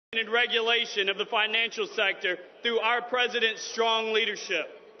and regulation of the financial sector through our president's strong leadership.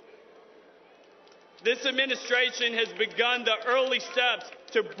 This administration has begun the early steps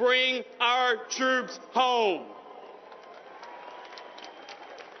to bring our troops home,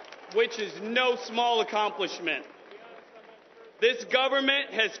 which is no small accomplishment. This government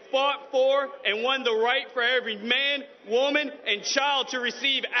has fought for and won the right for every man, woman, and child to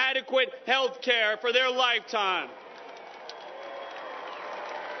receive adequate health care for their lifetime.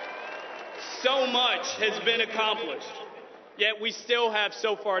 So much has been accomplished, yet we still have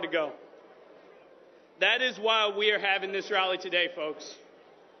so far to go. That is why we are having this rally today, folks.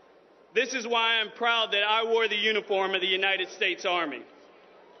 This is why I'm proud that I wore the uniform of the United States Army.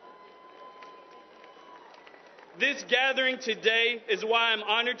 This gathering today is why I'm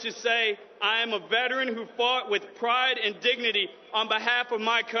honored to say I am a veteran who fought with pride and dignity on behalf of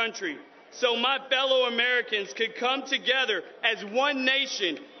my country, so my fellow Americans could come together as one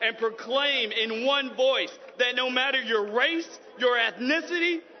nation and proclaim in one voice that no matter your race, your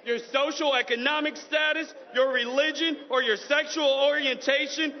ethnicity, your social economic status, your religion, or your sexual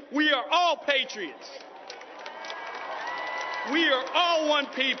orientation, we are all patriots. We are all one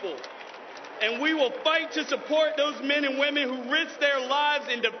people, and we will fight to support those men and women who risk their lives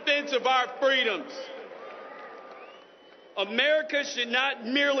in defense of our freedoms. America should not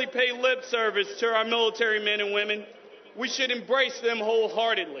merely pay lip service to our military men and women. We should embrace them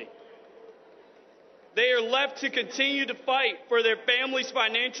wholeheartedly. They are left to continue to fight for their family's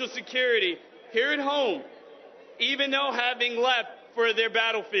financial security here at home, even though having left for their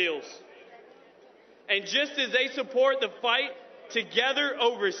battlefields. And just as they support the fight together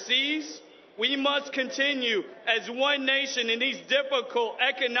overseas, we must continue as one nation in these difficult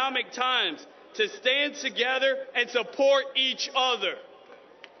economic times to stand together and support each other.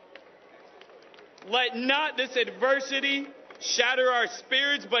 Let not this adversity shatter our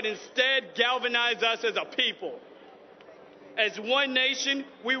spirits, but instead galvanize us as a people. As one nation,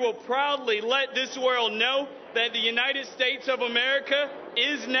 we will proudly let this world know that the United States of America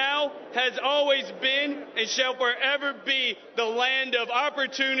is now, has always been, and shall forever be the land of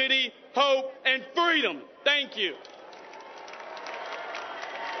opportunity, hope, and freedom. Thank you.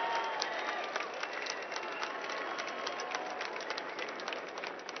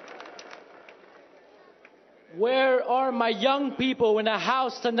 Where are my young people in the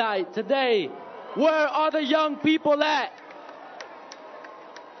house tonight, today? Where are the young people at?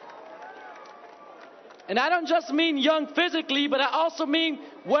 And I don't just mean young physically, but I also mean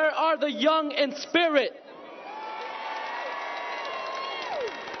where are the young in spirit?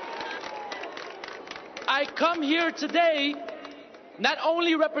 I come here today not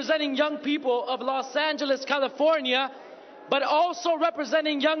only representing young people of Los Angeles, California, but also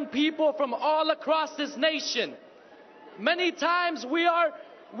representing young people from all across this nation. Many times we are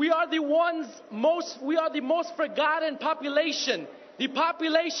the most forgotten population, the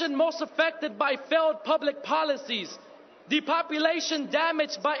population most affected by failed public policies, the population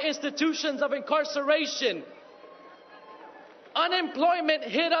damaged by institutions of incarceration. Unemployment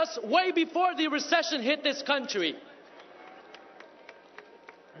hit us way before the recession hit this country.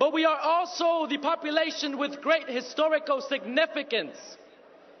 But we are also the population with great historical significance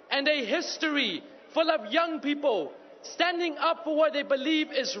and a history full of young people standing up for what they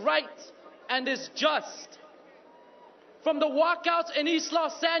believe is right and is just. From the walkouts in East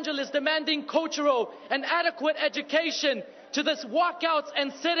Los Angeles demanding cultural and adequate education to the walkouts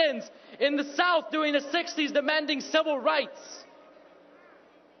and sit-ins in the South during the 60s demanding civil rights.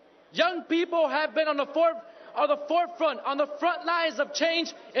 Young people have been on the forefront, on the front lines of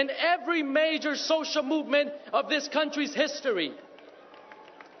change in every major social movement of this country's history.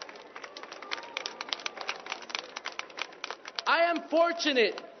 I am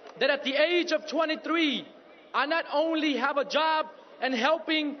fortunate that at the age of 23, I not only have a job and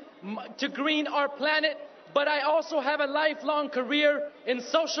helping to green our planet, but I also have a lifelong career in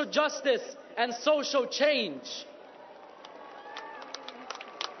social justice and social change.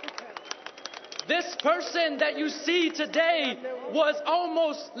 This person that you see today was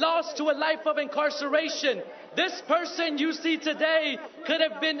almost lost to a life of incarceration. This person you see today could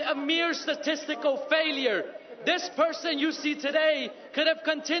have been a mere statistical failure. This person you see today could have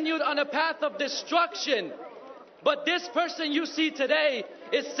continued on a path of destruction. But this person you see today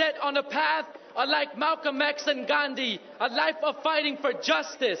is set on a path, like Malcolm X and Gandhi, a life of fighting for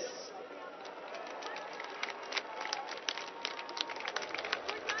justice.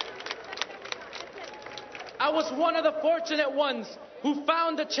 I was one of the fortunate ones who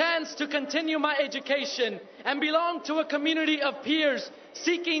found the chance to continue my education and belong to a community of peers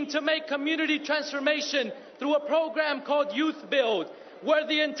seeking to make community transformation through a program called Youth Build, where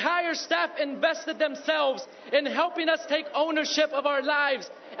the entire staff invested themselves in helping us take ownership of our lives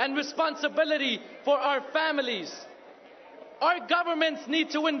and responsibility for our families. Our governments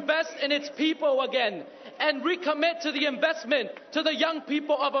need to invest in its people again and recommit to the investment to the young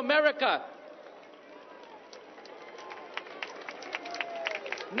people of America.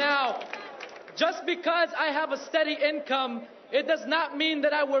 Now, just because I have a steady income, it does not mean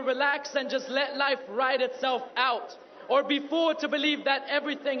that I will relax and just let life ride itself out, or be fooled to believe that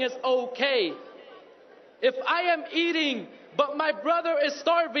everything is okay. If I am eating, but my brother is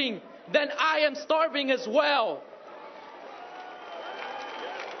starving, then I am starving as well.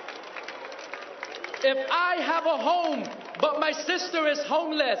 If I have a home, but my sister is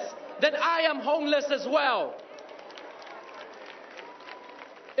homeless, then I am homeless as well.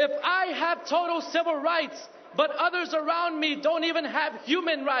 If I have total civil rights, but others around me don't even have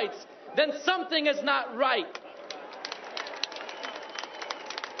human rights, then something is not right.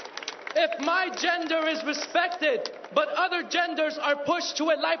 If my gender is respected, but other genders are pushed to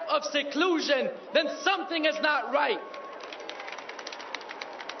a life of seclusion, then something is not right.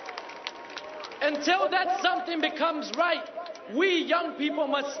 Until that something becomes right, we young people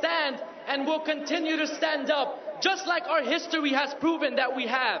must stand and will continue to stand up, just like our history has proven that we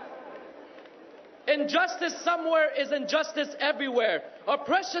have. Injustice somewhere is injustice everywhere.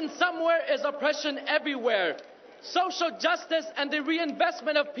 Oppression somewhere is oppression everywhere. Social justice and the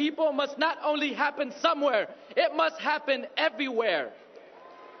reinvestment of people must not only happen somewhere, it must happen everywhere.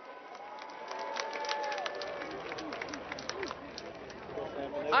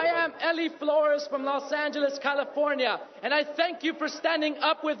 I am Ellie Flores from Los Angeles, California, and I thank you for standing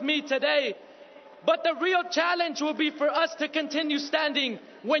up with me today. But the real challenge will be for us to continue standing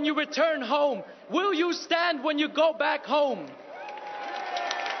when you return home. Will you stand when you go back home?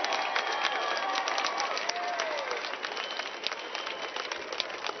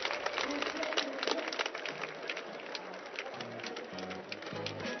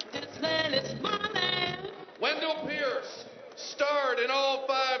 This land is my land. Wendell starred in all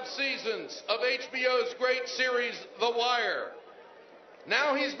 5 seasons of HBO's great series, The Wire.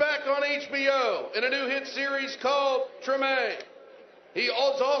 Now he's back on HBO in a new hit series called Treme. He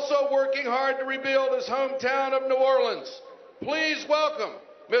is also working hard to rebuild his hometown of New Orleans. Please welcome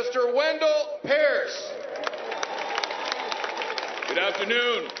Mr. Wendell Pierce. Good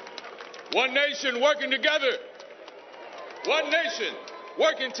afternoon. One nation working together. One nation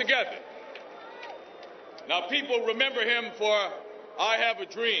working together. Now, people remember him for I Have a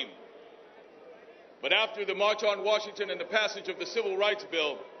Dream. But after the March on Washington and the passage of the Civil Rights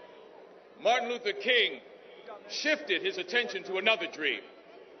Bill, Martin Luther King shifted his attention to another dream: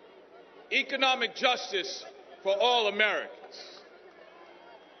 economic justice for all Americans.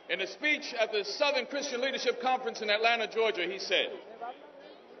 In a speech at the Southern Christian Leadership Conference in Atlanta, Georgia, he said,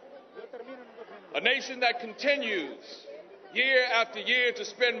 "A nation that continues year after year to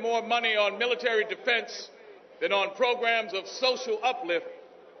spend more money on military defense than on programs of social uplift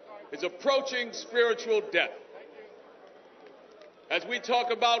is approaching spiritual death." As we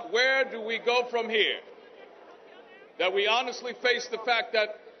talk about where do we go from here, that we honestly face the fact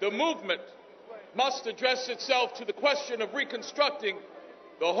that the movement must address itself to the question of reconstructing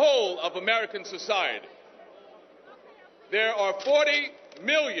the whole of American society. There are 40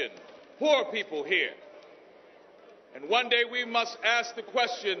 million poor people here. And one day we must ask the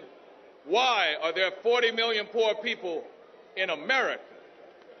question, why are there 40 million poor people in America?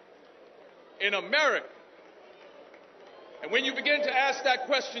 In America. And when you begin to ask that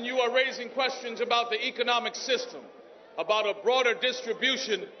question, you are raising questions about the economic system, about a broader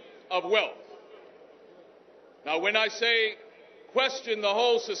distribution of wealth. Now, when I say question the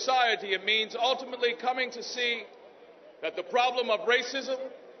whole society, it means ultimately coming to see that the problem of racism,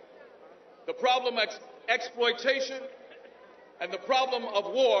 the problem of exploitation, and the problem of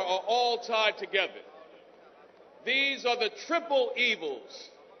war are all tied together. These are the triple evils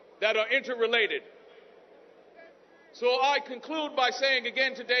that are interrelated. So I conclude by saying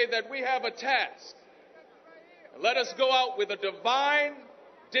again today that we have a task. Let us go out with a divine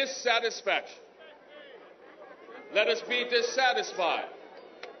dissatisfaction. Let us be dissatisfied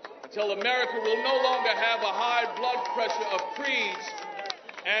until America will no longer have a high blood pressure of creeds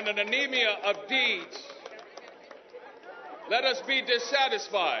and an anemia of deeds. Let us be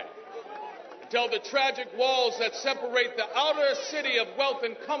dissatisfied until the tragic walls that separate the outer city of wealth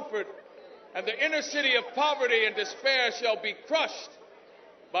and comfort and the inner city of poverty and despair shall be crushed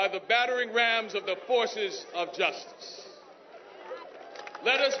by the battering rams of the forces of justice.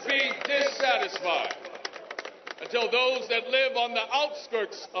 Let us be dissatisfied until those that live on the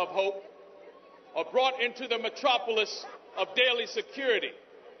outskirts of hope are brought into the metropolis of daily security.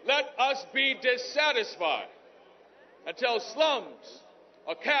 Let us be dissatisfied until slums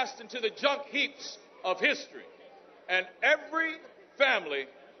are cast into the junk heaps of history and every family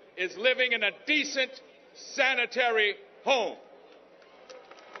is living in a decent, sanitary home.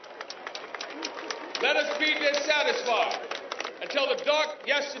 Let us be dissatisfied until the dark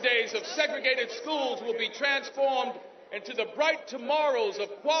yesterdays of segregated schools will be transformed into the bright tomorrows of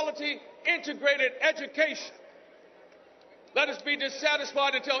quality, integrated education. Let us be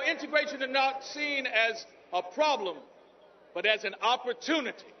dissatisfied until integration is not seen as a problem, but as an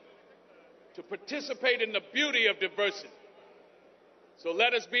opportunity to participate in the beauty of diversity. So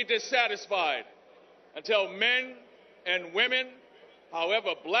let us be dissatisfied until men and women, however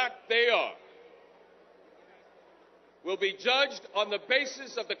black they are, will be judged on the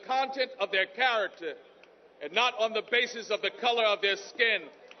basis of the content of their character and not on the basis of the color of their skin.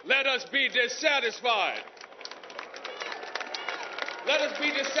 Let us be dissatisfied. Let us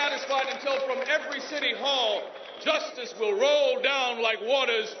be dissatisfied until from every city hall, justice will roll down like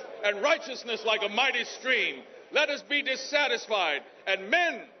waters and righteousness like a mighty stream. Let us be dissatisfied, and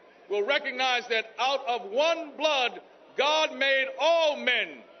men will recognize that out of one blood, God made all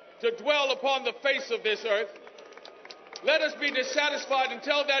men to dwell upon the face of this earth. Let us be dissatisfied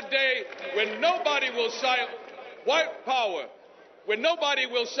until that day when nobody will shout white power, when nobody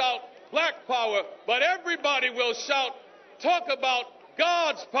will shout black power, but everybody will shout, talk about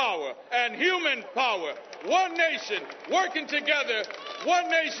God's power and human power. One nation working together, one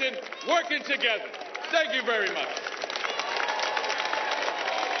nation working together. Thank you very much.